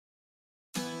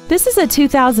This is a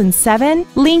 2007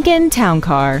 Lincoln Town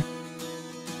Car.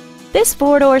 This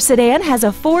four-door sedan has a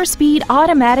 4-speed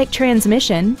automatic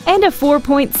transmission and a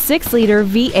 4.6-liter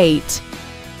V8.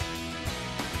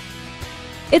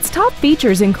 Its top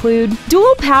features include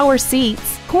dual power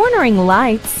seats, cornering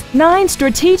lights, 9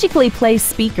 strategically placed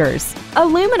speakers,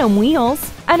 aluminum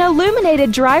wheels, an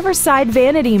illuminated driver's side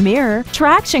vanity mirror,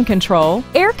 traction control,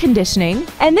 air conditioning,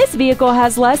 and this vehicle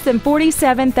has less than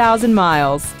 47,000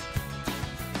 miles.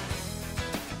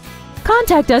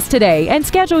 Contact us today and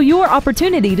schedule your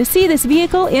opportunity to see this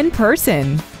vehicle in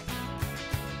person.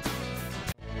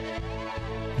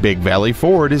 Big Valley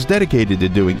Ford is dedicated to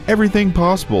doing everything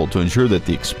possible to ensure that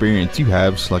the experience you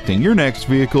have selecting your next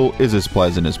vehicle is as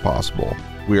pleasant as possible.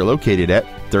 We are located at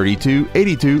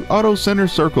 3282 Auto Center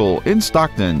Circle in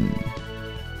Stockton.